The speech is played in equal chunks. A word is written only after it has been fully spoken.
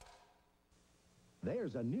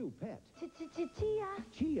There's a new pet. Chia.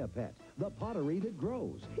 Chia Pet, the pottery that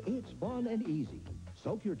grows. It's fun and easy.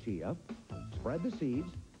 Soak your chia, spread the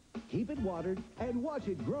seeds, keep it watered, and watch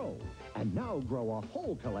it grow. And now grow a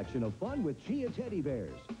whole collection of fun with Chia teddy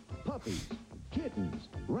bears, puppies, kittens,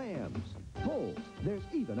 rams, bulls. There's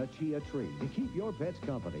even a chia tree to keep your pets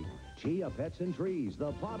company. Chia Pets and Trees,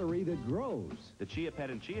 the pottery that grows. The Chia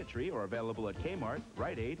Pet and Chia Tree are available at Kmart,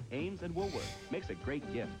 Rite Aid, Ames, and Woolworth. Makes a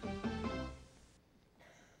great gift.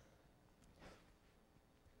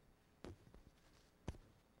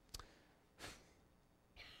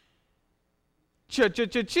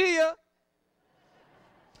 Chia!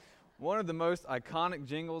 One of the most iconic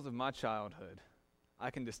jingles of my childhood. I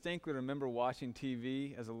can distinctly remember watching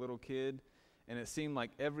TV as a little kid, and it seemed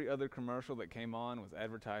like every other commercial that came on was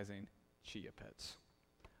advertising Chia Pets.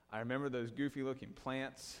 I remember those goofy-looking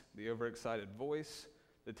plants, the overexcited voice,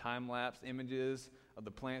 the time-lapse images of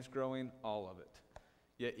the plants growing, all of it.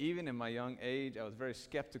 Yet even in my young age, I was very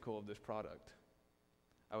skeptical of this product.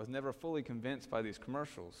 I was never fully convinced by these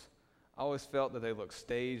commercials. I always felt that they looked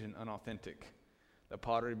staged and unauthentic. The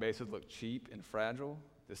pottery bases looked cheap and fragile.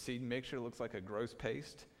 The seed mixture looks like a gross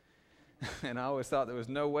paste. And I always thought there was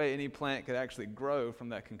no way any plant could actually grow from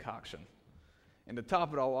that concoction. And to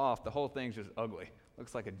top it all off, the whole thing's just ugly.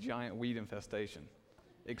 Looks like a giant weed infestation.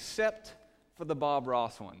 Except for the Bob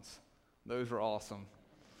Ross ones. Those were awesome.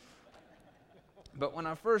 But when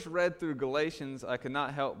I first read through Galatians, I could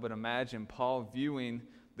not help but imagine Paul viewing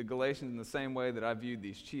the Galatians in the same way that I viewed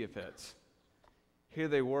these Chia Pets. Here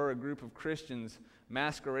they were, a group of Christians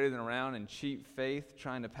masquerading around in cheap faith,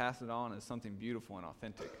 trying to pass it on as something beautiful and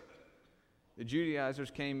authentic. The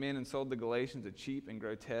Judaizers came in and sold the Galatians a cheap and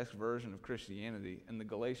grotesque version of Christianity, and the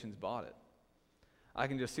Galatians bought it. I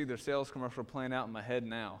can just see their sales commercial playing out in my head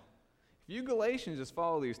now. If you Galatians just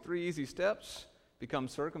follow these 3 easy steps, become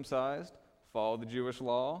circumcised, follow the Jewish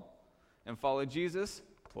law, and follow Jesus,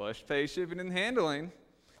 plus pay shipping and handling,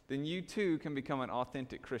 then you too can become an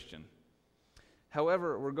authentic Christian.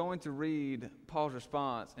 However, we're going to read Paul's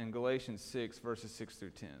response in Galatians 6, verses 6 through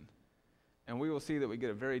 10. And we will see that we get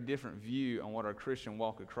a very different view on what our Christian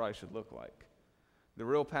walk with Christ should look like. The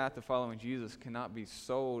real path to following Jesus cannot be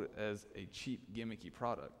sold as a cheap, gimmicky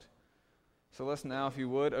product. So let's now, if you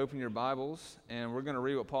would, open your Bibles, and we're going to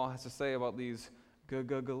read what Paul has to say about these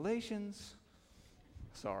Galatians.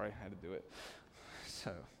 Sorry, I had to do it.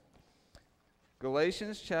 So,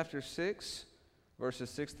 Galatians chapter 6, verses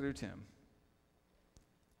 6 through 10.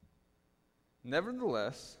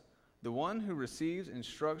 Nevertheless, the one who receives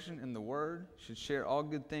instruction in the word should share all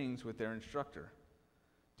good things with their instructor.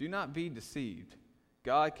 Do not be deceived.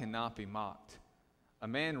 God cannot be mocked. A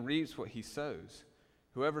man reaps what he sows.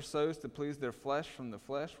 Whoever sows to please their flesh from the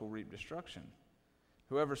flesh will reap destruction.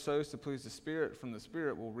 Whoever sows to please the Spirit from the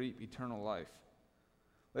Spirit will reap eternal life.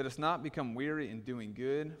 Let us not become weary in doing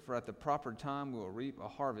good, for at the proper time we will reap a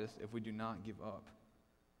harvest if we do not give up.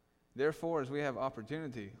 Therefore, as we have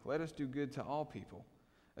opportunity, let us do good to all people,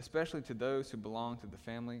 especially to those who belong to the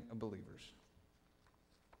family of believers.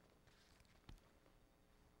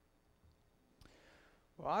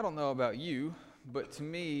 Well, I don't know about you, but to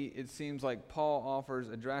me, it seems like Paul offers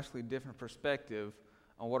a drastically different perspective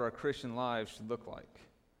on what our Christian lives should look like.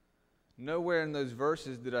 Nowhere in those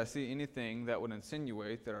verses did I see anything that would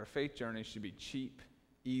insinuate that our faith journey should be cheap,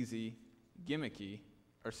 easy, gimmicky,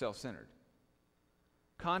 or self-centered.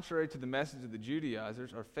 Contrary to the message of the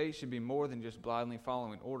Judaizers, our faith should be more than just blindly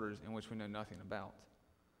following orders in which we know nothing about.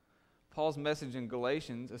 Paul's message in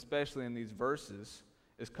Galatians, especially in these verses,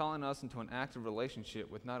 is calling us into an active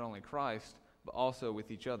relationship with not only Christ, but also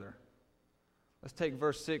with each other. Let's take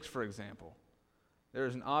verse 6, for example. There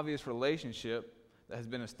is an obvious relationship that has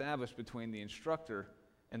been established between the instructor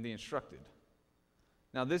and the instructed.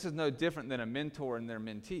 Now, this is no different than a mentor and their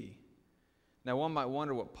mentee. Now, one might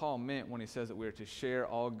wonder what Paul meant when he says that we are to share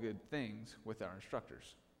all good things with our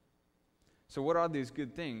instructors. So what are these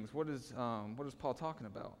good things? What is Paul talking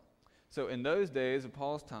about? So in those days of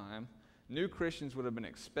Paul's time, new Christians would have been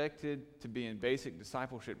expected to be in basic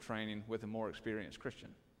discipleship training with a more experienced Christian.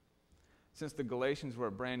 Since the Galatians were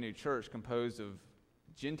a brand new church composed of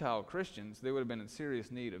Gentile Christians, they would have been in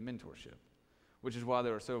serious need of mentorship, which is why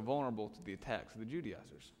they were so vulnerable to the attacks of the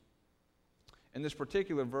Judaizers. In this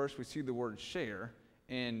particular verse, we see the word share,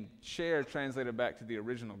 and share translated back to the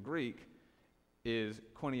original Greek is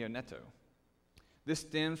koinoneo. This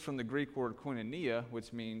stems from the Greek word koinonia,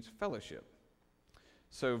 which means fellowship.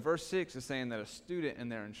 So verse 6 is saying that a student and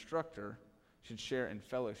their instructor should share in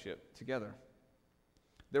fellowship together.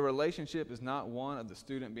 Their relationship is not one of the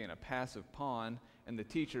student being a passive pawn and the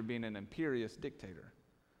teacher being an imperious dictator.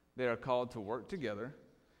 They are called to work together,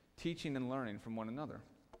 teaching and learning from one another.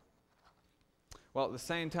 While at the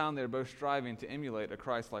same time, they're both striving to emulate a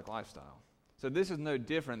Christ-like lifestyle. So this is no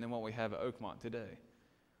different than what we have at Oakmont today.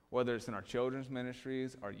 Whether it's in our children's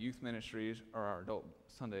ministries, our youth ministries, or our adult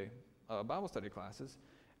Sunday Bible study classes,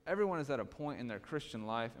 everyone is at a point in their Christian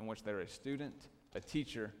life in which they're a student, a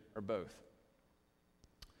teacher, or both.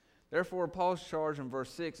 Therefore, Paul's charge in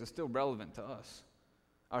verse 6 is still relevant to us.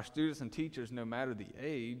 Our students and teachers, no matter the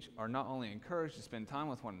age, are not only encouraged to spend time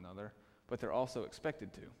with one another, but they're also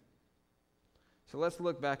expected to. So let's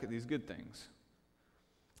look back at these good things.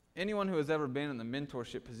 Anyone who has ever been in the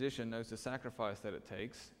mentorship position knows the sacrifice that it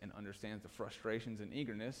takes and understands the frustrations and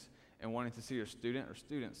eagerness in wanting to see your student or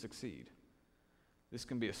students succeed. This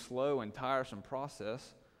can be a slow and tiresome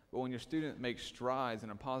process, but when your student makes strides in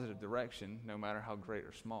a positive direction, no matter how great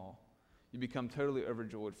or small, you become totally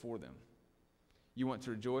overjoyed for them. You want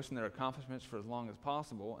to rejoice in their accomplishments for as long as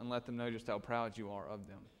possible and let them know just how proud you are of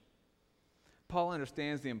them. Paul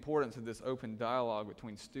understands the importance of this open dialogue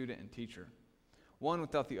between student and teacher. One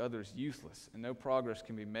without the other is useless, and no progress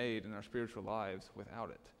can be made in our spiritual lives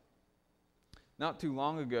without it. Not too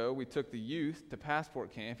long ago, we took the youth to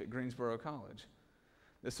Passport Camp at Greensboro College.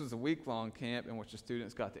 This was a week-long camp in which the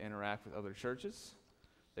students got to interact with other churches.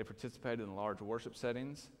 They participated in large worship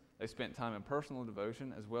settings. They spent time in personal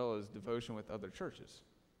devotion as well as devotion with other churches.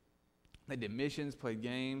 They did missions, played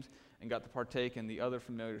games, and got to partake in the other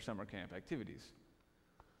familiar summer camp activities.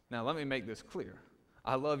 Now, let me make this clear.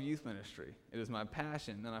 I love youth ministry. It is my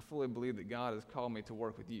passion, and I fully believe that God has called me to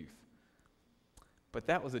work with youth. But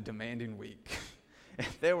that was a demanding week.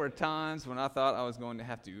 There were times when I thought I was going to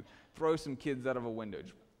have to throw some kids out of a window.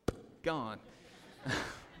 Just gone.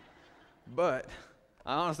 But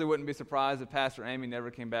I honestly wouldn't be surprised if Pastor Amy never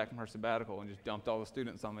came back from her sabbatical and just dumped all the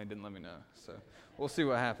students on me and didn't let me know. So we'll see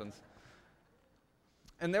what happens.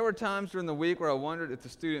 And there were times during the week where I wondered if the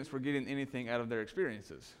students were getting anything out of their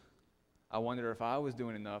experiences. I wondered if I was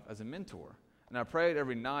doing enough as a mentor. And I prayed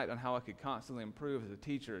every night on how I could constantly improve as a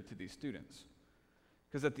teacher to these students.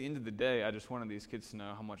 Because at the end of the day, I just wanted these kids to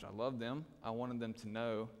know how much I loved them. I wanted them to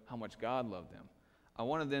know how much God loved them. I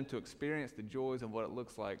wanted them to experience the joys of what it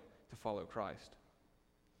looks like to follow Christ.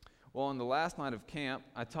 Well, on the last night of camp,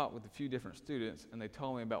 I talked with a few different students, and they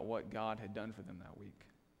told me about what God had done for them that week.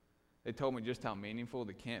 They told me just how meaningful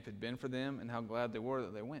the camp had been for them and how glad they were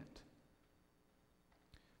that they went.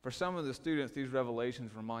 For some of the students, these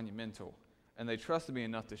revelations were monumental, and they trusted me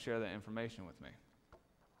enough to share that information with me.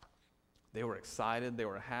 They were excited, they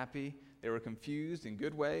were happy, they were confused in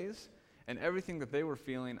good ways, and everything that they were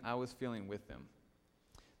feeling, I was feeling with them.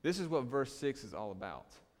 This is what verse 6 is all about.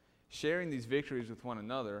 Sharing these victories with one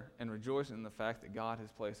another and rejoicing in the fact that God has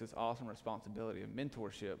placed this awesome responsibility of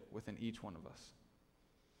mentorship within each one of us.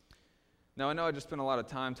 Now, I know I just spent a lot of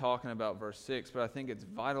time talking about verse 6, but I think it's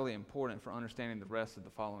vitally important for understanding the rest of the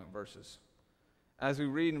following verses. As we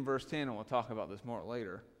read in verse 10, and we'll talk about this more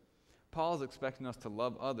later, Paul is expecting us to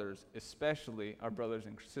love others, especially our brothers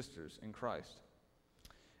and sisters in Christ.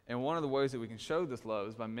 And one of the ways that we can show this love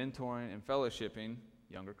is by mentoring and fellowshipping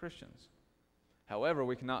younger Christians. However,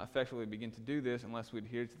 we cannot effectively begin to do this unless we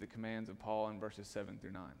adhere to the commands of Paul in verses 7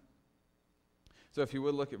 through 9. So if you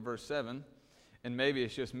would look at verse 7, and maybe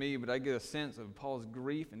it's just me, but I get a sense of Paul's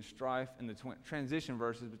grief and strife in the transition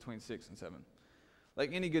verses between 6 and 7.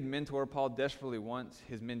 Like any good mentor, Paul desperately wants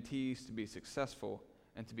his mentees to be successful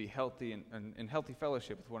and to be healthy and in healthy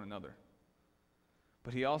fellowship with one another.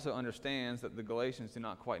 But he also understands that the Galatians do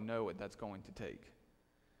not quite know what that's going to take.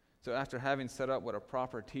 So after having set up what a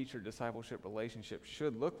proper teacher-discipleship relationship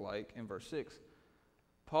should look like in verse 6,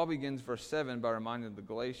 Paul begins verse 7 by reminding the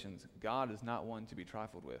Galatians, God is not one to be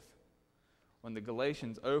trifled with. When the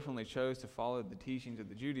Galatians openly chose to follow the teachings of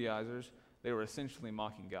the Judaizers, they were essentially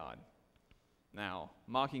mocking God. Now,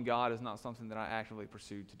 mocking God is not something that I actively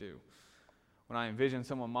pursued to do. When I envision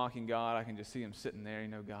someone mocking God, I can just see him sitting there,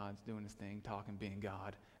 God's doing his thing, talking, being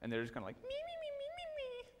God, and they're just kind of like, me,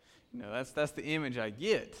 me, me, me, me. That's the image I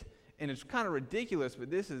get. And it's kind of ridiculous, but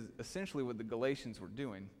this is essentially what the Galatians were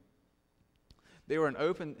doing. They were in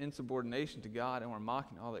open insubordination to God and were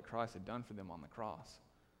mocking all that Christ had done for them on the cross.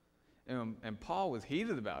 And Paul was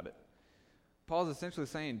heated about it. Paul's essentially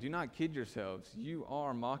saying, do not kid yourselves. You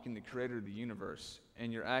are mocking the creator of the universe,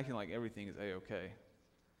 and you're acting like everything is A-okay.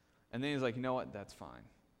 And then he's like, you know what? That's fine.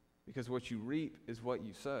 Because what you reap is what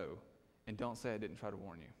you sow, and don't say I didn't try to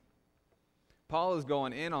warn you. Paul is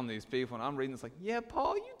going in on these people, and I'm reading this like, yeah,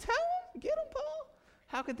 Paul, you tell them. Get them, Paul.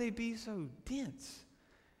 How could they be so dense?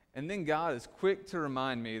 And then God is quick to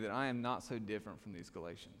remind me that I am not so different from these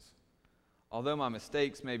Galatians. Although my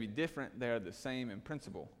mistakes may be different, they are the same in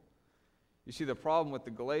principle. You see, the problem with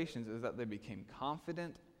the Galatians is that they became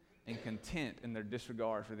confident and content in their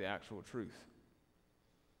disregard for the actual truth.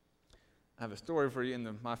 I have a story for you.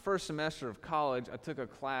 In my first semester of college, I took a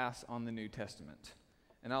class on the New Testament.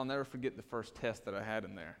 And I'll never forget the first test that I had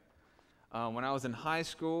in there. When I was in high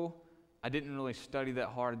school, I didn't really study that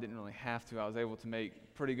hard. I didn't really have to. I was able to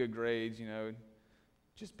make pretty good grades,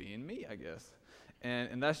 just being me, I guess.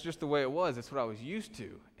 And that's just the way it was. That's what I was used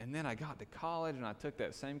to. And then I got to college, and I took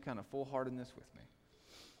that same kind of full-heartedness with me.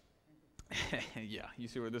 Yeah, you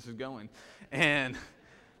see where this is going. And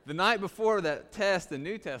the night before that test, the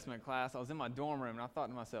New Testament class, I was in my dorm room, and I thought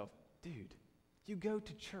to myself, dude, you go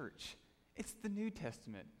to church. It's the New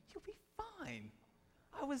Testament. You'll be fine.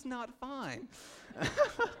 I was not fine.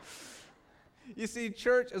 You see,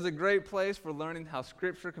 church is a great place for learning how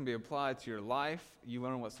Scripture can be applied to your life. You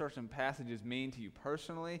learn what certain passages mean to you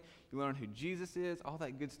personally. You learn who Jesus is, all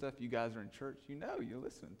that good stuff. You guys are in church. You're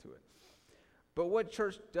listening to it. But what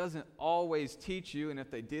church doesn't always teach you, and if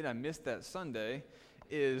they did, I missed that Sunday,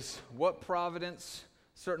 is what providence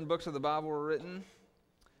certain books of the Bible were written,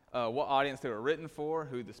 what audience they were written for,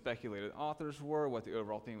 who the speculated authors were, what the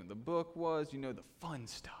overall theme of the book was, the fun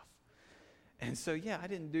stuff. And so, I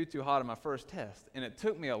didn't do too hot on my first test. And it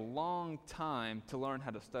took me a long time to learn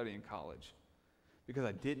how to study in college because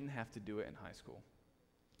I didn't have to do it in high school.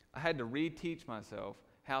 I had to reteach myself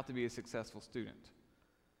how to be a successful student.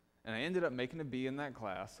 And I ended up making a B in that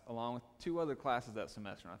class along with 2 other classes that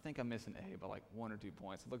semester. And I think I missed an A by like 1 or 2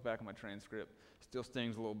 points. I look back at my transcript, still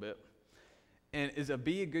stings a little bit. And is a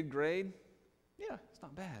B a good grade? Yeah, it's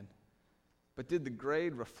not bad. But did the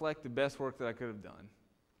grade reflect the best work that I could have done?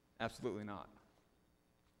 Absolutely not.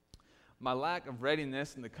 My lack of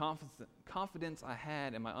readiness and the confidence I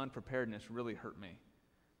had in my unpreparedness really hurt me.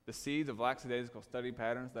 The seeds of lackadaisical study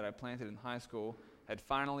patterns that I planted in high school had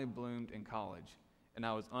finally bloomed in college, and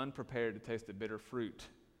I was unprepared to taste the bitter fruit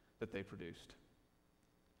that they produced.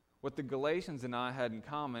 What the Galatians and I had in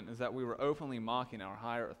common is that we were openly mocking our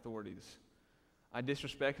higher authorities. I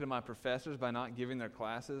disrespected my professors by not giving their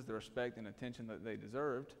classes the respect and attention that they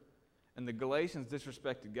deserved. And the Galatians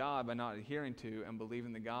disrespected God by not adhering to and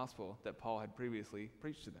believing the gospel that Paul had previously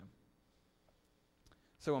preached to them.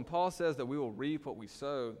 So when Paul says that we will reap what we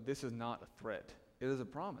sow, this is not a threat. It is a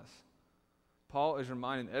promise. Paul is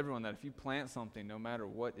reminding everyone that if you plant something, no matter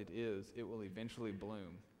what it is, it will eventually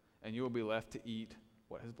bloom, and you will be left to eat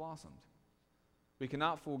what has blossomed. We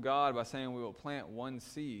cannot fool God by saying we will plant one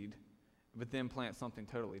seed, but then plant something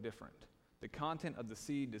totally different. The content of the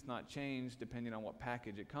seed does not change depending on what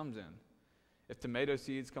package it comes in. If tomato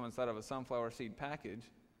seeds come inside of a sunflower seed package,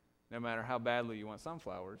 no matter how badly you want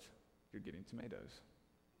sunflowers, you're getting tomatoes.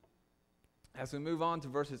 As we move on to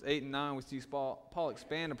verses 8 and 9, we see Paul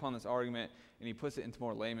expand upon this argument, and he puts it into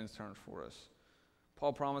more layman's terms for us.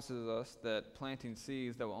 Paul promises us that planting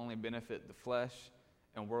seeds that will only benefit the flesh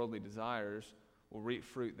and worldly desires will reap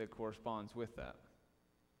fruit that corresponds with that.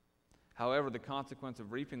 However, the consequence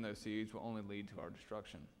of reaping those seeds will only lead to our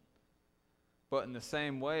destruction. But in the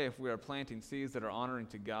same way, if we are planting seeds that are honoring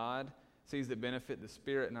to God, seeds that benefit the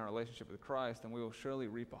Spirit in our relationship with Christ, then we will surely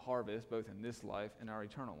reap a harvest both in this life and our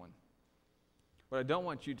eternal one. What I don't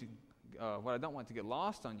want to get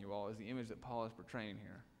lost on you all is the image that Paul is portraying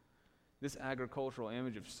here. This agricultural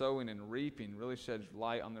image of sowing and reaping really sheds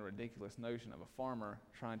light on the ridiculous notion of a farmer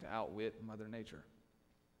trying to outwit Mother Nature.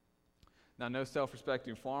 Now, no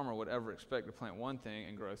self-respecting farmer would ever expect to plant one thing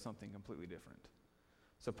and grow something completely different.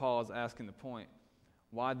 So Paul is asking the point,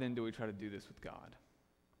 why then do we try to do this with God?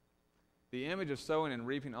 The image of sowing and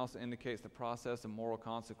reaping also indicates the process of moral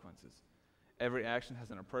consequences. Every action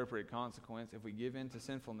has an appropriate consequence. If we give in to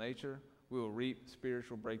sinful nature, we will reap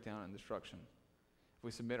spiritual breakdown and destruction. If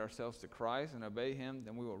we submit ourselves to Christ and obey Him,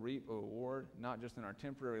 then we will reap a reward, not just in our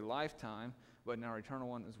temporary lifetime, but in our eternal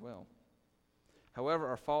one as well. However,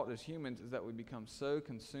 our fault as humans is that we become so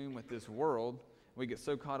consumed with this world, we get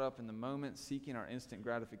so caught up in the moment seeking our instant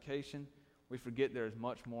gratification, we forget there is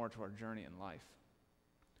much more to our journey in life.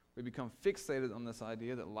 We become fixated on this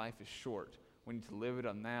idea that life is short. We need to live it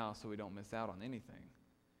up now so we don't miss out on anything.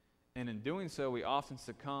 And in doing so, we often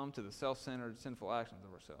succumb to the self-centered, sinful actions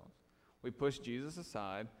of ourselves. We push Jesus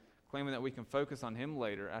aside, claiming that we can focus on Him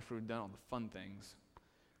later after we've done all the fun things.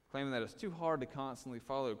 Claiming that it's too hard to constantly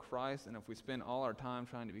follow Christ, and if we spend all our time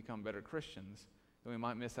trying to become better Christians, then we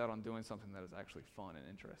might miss out on doing something that is actually fun and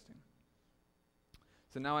interesting.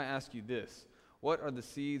 So now I ask you this. What are the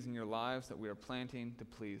seeds in your lives that we are planting to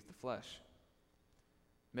please the flesh?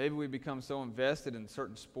 Maybe we become so invested in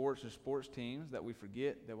certain sports or sports teams that we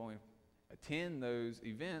forget that when we attend those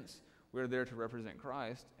events, we're there to represent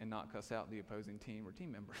Christ and not cuss out the opposing team or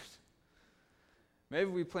team members. Maybe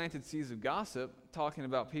we planted seeds of gossip, talking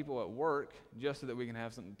about people at work just so that we can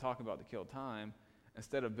have something to talk about to kill time,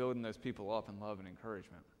 instead of building those people up in love and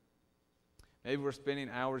encouragement. Maybe we're spending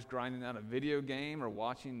hours grinding out a video game or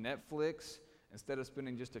watching Netflix instead of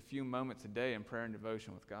spending just a few moments a day in prayer and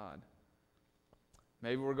devotion with God.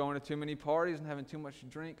 Maybe we're going to too many parties and having too much to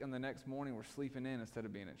drink, and the next morning we're sleeping in instead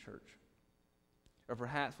of being at church. Or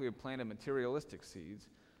perhaps we have planted materialistic seeds,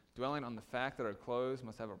 dwelling on the fact that our clothes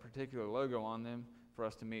must have a particular logo on them for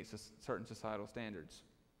us to meet certain societal standards.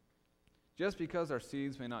 Just because our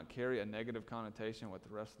seeds may not carry a negative connotation with the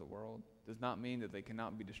rest of the world does not mean that they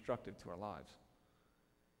cannot be destructive to our lives.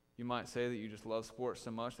 You might say that you just love sports so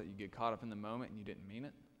much that you get caught up in the moment and you didn't mean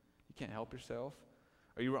it. You can't help yourself.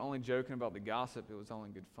 Or you were only joking about the gossip, it was only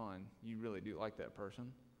good fun. You really do like that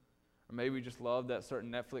person. Or maybe you just love that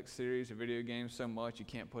certain Netflix series or video game so much you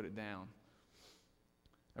can't put it down.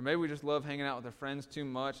 Or maybe we just love hanging out with our friends too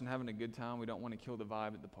much and having a good time. We don't want to kill the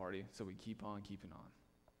vibe at the party, so we keep on keeping on.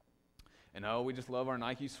 And we just love our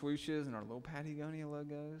Nike swooshes and our little Patagonia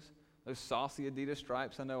logos, those saucy Adidas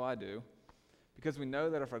stripes. I know I do. Because we know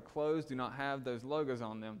that if our clothes do not have those logos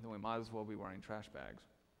on them, then we might as well be wearing trash bags.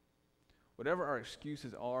 Whatever our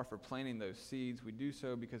excuses are for planting those seeds, we do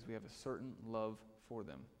so because we have a certain love for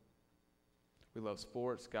them. We love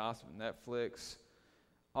sports, gossip, Netflix,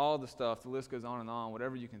 all the stuff. The list goes on and on.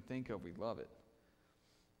 Whatever you can think of, we love it.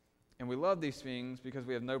 And we love these things because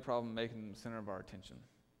we have no problem making them the center of our attention.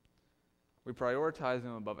 We prioritize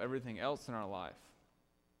them above everything else in our life.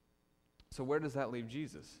 So where does that leave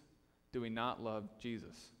Jesus? Do we not love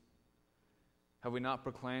Jesus? Have we not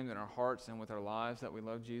proclaimed in our hearts and with our lives that we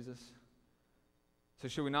love Jesus? So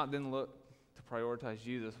should we not then look to prioritize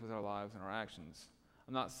Jesus with our lives and our actions?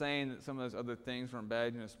 I'm not saying that some of those other things weren't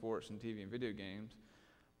bad, sports and TV and video games,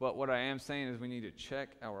 but what I am saying is we need to check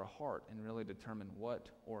our heart and really determine what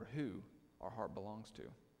or who our heart belongs to.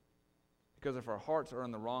 Because if our hearts are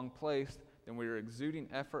in the wrong place, then we are exuding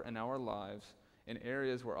effort in our lives in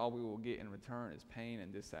areas where all we will get in return is pain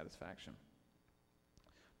and dissatisfaction.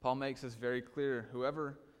 Paul makes this very clear.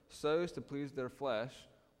 Whoever sows to please their flesh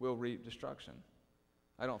will reap destruction.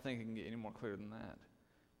 I don't think it can get any more clear than that.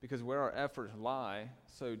 Because where our efforts lie,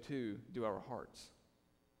 so too do our hearts.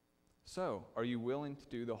 So, are you willing to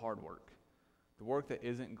do the hard work? The work that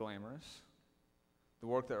isn't glamorous, the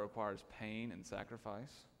work that requires pain and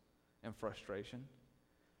sacrifice and frustration?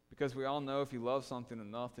 Because we all know if you love something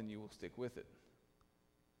enough, then you will stick with it.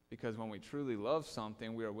 Because when we truly love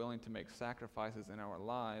something, we are willing to make sacrifices in our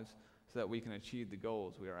lives so that we can achieve the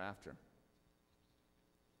goals we are after.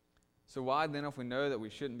 So why then, if we know that we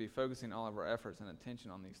shouldn't be focusing all of our efforts and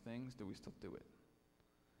attention on these things, do we still do it?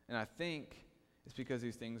 And I think it's because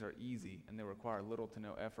these things are easy and they require little to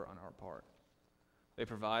no effort on our part. They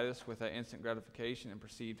provide us with that instant gratification and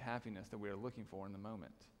perceived happiness that we are looking for in the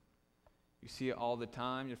moment. You see it all the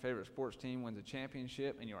time. Your favorite sports team wins a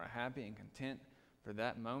championship and you are happy and content for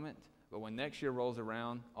that moment. But when next year rolls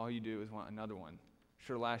around, all you do is want another one.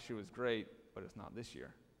 Sure, last year was great, but it's not this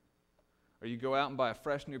year. Or you go out and buy a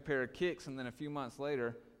fresh new pair of kicks, and then a few months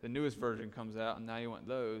later, the newest version comes out, and now you want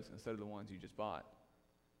those instead of the ones you just bought.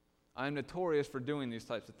 I am notorious for doing these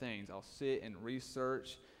types of things. I'll sit and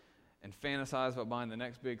research and fantasize about buying the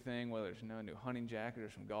next big thing, whether it's a new hunting jacket or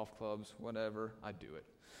some golf clubs, whatever. I do it.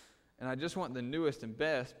 And I just want the newest and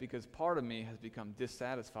best because part of me has become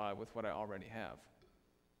dissatisfied with what I already have.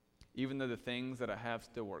 Even though the things that I have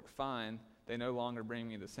still work fine, they no longer bring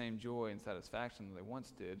me the same joy and satisfaction that they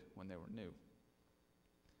once did when they were new.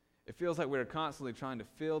 It feels like we are constantly trying to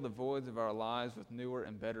fill the voids of our lives with newer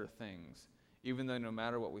and better things, even though no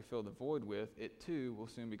matter what we fill the void with, it too will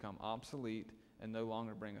soon become obsolete and no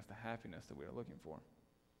longer bring us the happiness that we are looking for.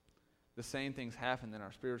 The same things happen in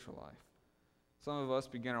our spiritual life. Some of us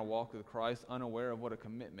begin our walk with Christ unaware of what a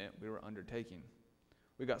commitment we were undertaking.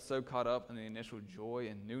 We got so caught up in the initial joy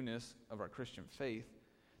and newness of our Christian faith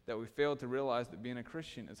that we failed to realize that being a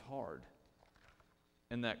Christian is hard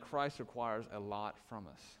and that Christ requires a lot from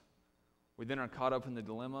us. We then are caught up in the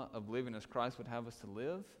dilemma of living as Christ would have us to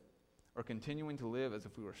live or continuing to live as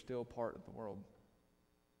if we were still part of the world.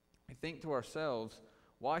 We think to ourselves,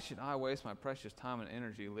 why should I waste my precious time and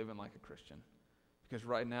energy living like a Christian? Because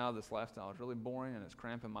right now this lifestyle is really boring and it's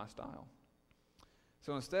cramping my style.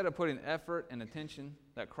 So instead of putting effort and attention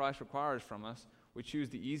that Christ requires from us, we choose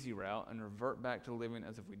the easy route and revert back to living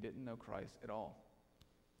as if we didn't know Christ at all.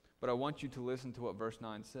 But I want you to listen to what verse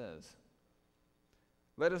 9 says.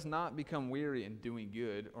 Let us not become weary in doing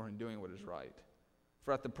good or in doing what is right.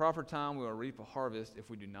 For at the proper time we will reap a harvest if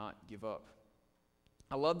we do not give up.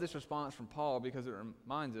 I love this response from Paul because it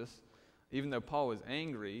reminds us, even though Paul was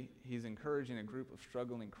angry, he's encouraging a group of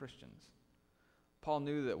struggling Christians. Paul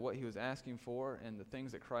knew that what he was asking for and the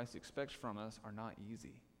things that Christ expects from us are not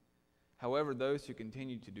easy. However, those who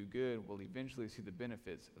continue to do good will eventually see the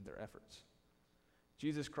benefits of their efforts.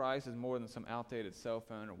 Jesus Christ is more than some outdated cell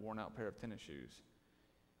phone or worn-out pair of tennis shoes.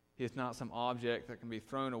 He is not some object that can be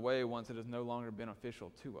thrown away once it is no longer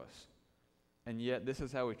beneficial to us. And yet, this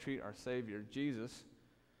is how we treat our Savior, Jesus,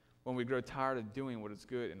 when we grow tired of doing what is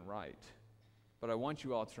good and right. But I want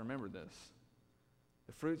you all to remember this.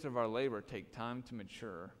 The fruits of our labor take time to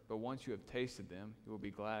mature, but once you have tasted them, you will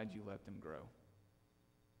be glad you let them grow.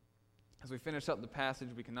 As we finish up the passage,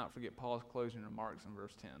 we cannot forget Paul's closing remarks in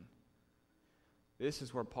verse 10. This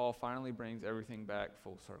is where Paul finally brings everything back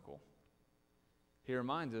full circle. He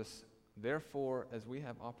reminds us, therefore, as we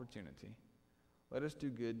have opportunity, let us do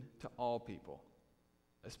good to all people,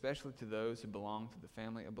 especially to those who belong to the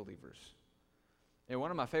family of believers. And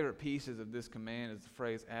one of my favorite pieces of this command is the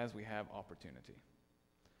phrase, as we have opportunity.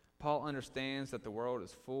 Paul understands that the world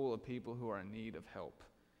is full of people who are in need of help,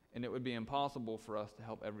 and it would be impossible for us to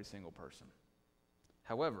help every single person.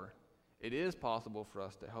 However, it is possible for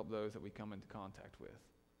us to help those that we come into contact with.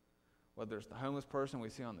 Whether it's the homeless person we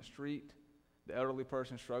see on the street, the elderly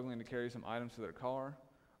person struggling to carry some items to their car,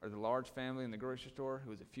 or the large family in the grocery store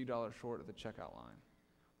who is a few dollars short of the checkout line.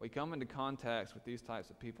 We come into contact with these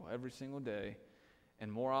types of people every single day,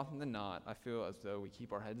 and more often than not, I feel as though we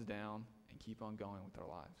keep our heads down and keep on going with our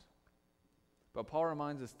lives. But Paul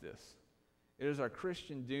reminds us this. It is our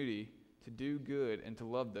Christian duty to do good and to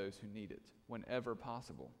love those who need it whenever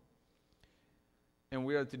possible. And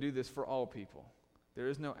we are to do this for all people. There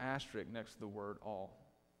is no asterisk next to the word all.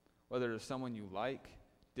 Whether it is someone you like,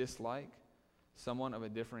 dislike, someone of a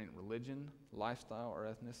different religion, lifestyle, or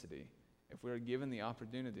ethnicity, if we are given the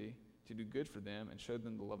opportunity to do good for them and show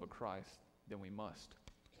them the love of Christ, then we must.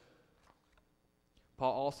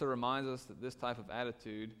 Paul also reminds us that this type of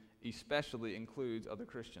attitude especially includes other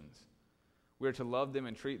Christians. We are to love them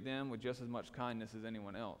and treat them with just as much kindness as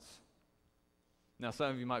anyone else. Now,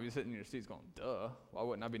 some of you might be sitting in your seats going, duh, why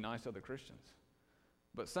wouldn't I be nice to other Christians?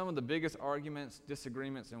 But some of the biggest arguments,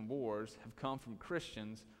 disagreements, and wars have come from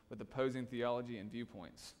Christians with opposing theology and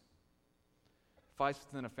viewpoints. Fights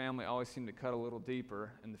within a family always seem to cut a little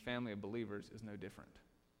deeper, and the family of believers is no different.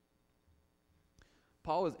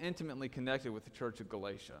 Paul was intimately connected with the church of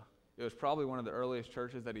Galatia. It was probably one of the earliest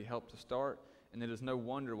churches that he helped to start, and it is no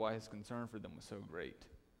wonder why his concern for them was so great.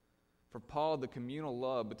 For Paul, the communal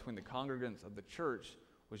love between the congregants of the church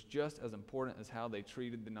was just as important as how they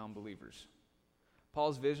treated the non-believers.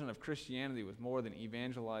 Paul's vision of Christianity was more than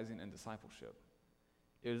evangelizing and discipleship.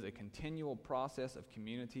 It is a continual process of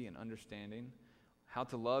community and understanding, how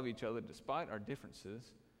to love each other despite our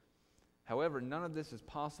differences. However, none of this is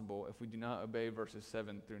possible if we do not obey verses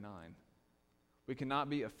 7 through 9. We cannot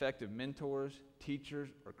be effective mentors, teachers,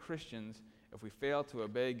 or Christians if we fail to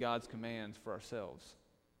obey God's commands for ourselves.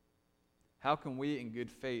 How can we, in good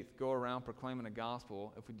faith, go around proclaiming the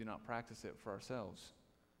gospel if we do not practice it for ourselves?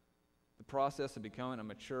 The process of becoming a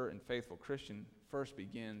mature and faithful Christian first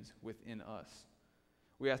begins within us.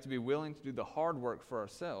 We have to be willing to do the hard work for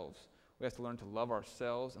ourselves. We have to learn to love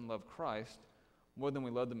ourselves and love Christ more than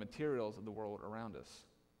we love the materials of the world around us.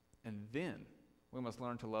 And then we must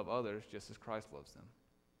learn to love others just as Christ loves them.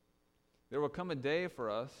 There will come a day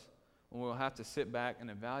for us when we will have to sit back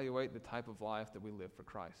and evaluate the type of life that we live for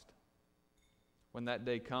Christ. When that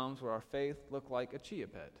day comes, will our faith look like a chia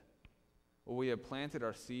pet? Will we have planted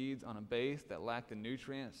our seeds on a base that lacked the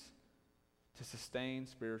nutrients to sustain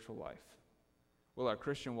spiritual life? Will our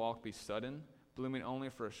Christian walk be sudden, blooming only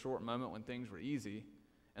for a short moment when things were easy,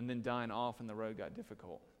 and then dying off when the road got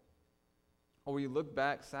difficult? Or will you look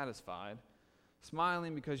back satisfied,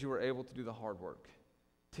 smiling because you were able to do the hard work,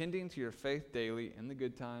 tending to your faith daily in the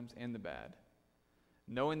good times and the bad,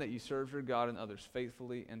 knowing that you serve your God and others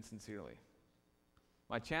faithfully and sincerely?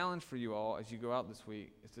 My challenge for you all as you go out this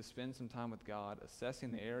week is to spend some time with God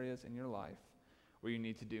assessing the areas in your life where you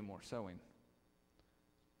need to do more sowing.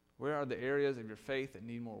 Where are the areas of your faith that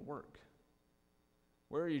need more work?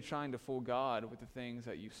 Where are you trying to fool God with the things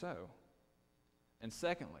that you sow? And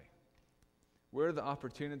secondly, where are the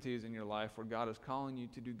opportunities in your life where God is calling you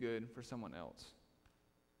to do good for someone else?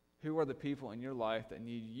 Who are the people in your life that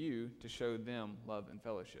need you to show them love and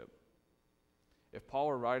fellowship? If Paul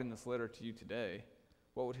were writing this letter to you today,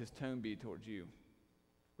 what would his tone be towards you?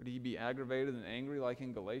 Would he be aggravated and angry like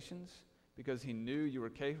in Galatians because he knew you were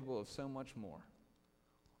capable of so much more?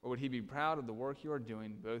 Or would he be proud of the work you are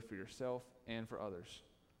doing both for yourself and for others?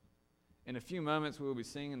 In a few moments, we will be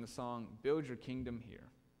singing the song, Build Your Kingdom Here.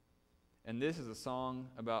 And this is a song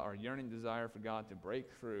about our yearning desire for God to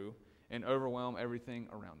break through and overwhelm everything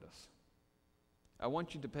around us. I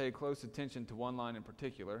want you to pay close attention to one line in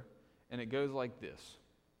particular, and it goes like this.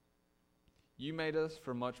 You made us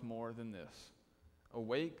for much more than this.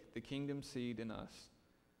 Awake the kingdom seed in us.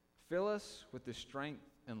 Fill us with the strength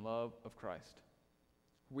and love of Christ.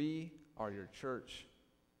 We are your church.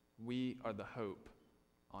 We are the hope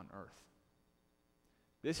on earth.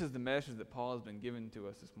 This is the message that Paul has been given to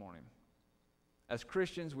us this morning. As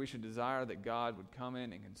Christians, we should desire that God would come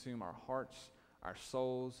in and consume our hearts, our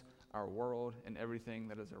souls, our world, and everything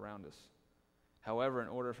that is around us. However, in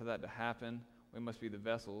order for that to happen, we must be the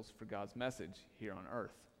vessels for God's message here on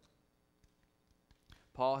earth.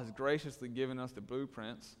 Paul has graciously given us the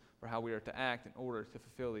blueprints for how we are to act in order to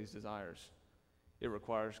fulfill these desires. It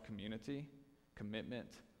requires community, commitment,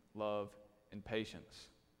 love, and patience.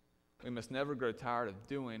 We must never grow tired of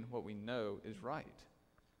doing what we know is right.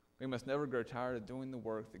 We must never grow tired of doing the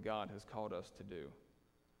work that God has called us to do.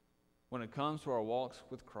 When it comes to our walks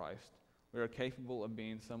with Christ, we are capable of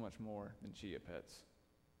being so much more than chia pets.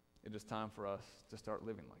 It is time for us to start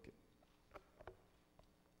living like it.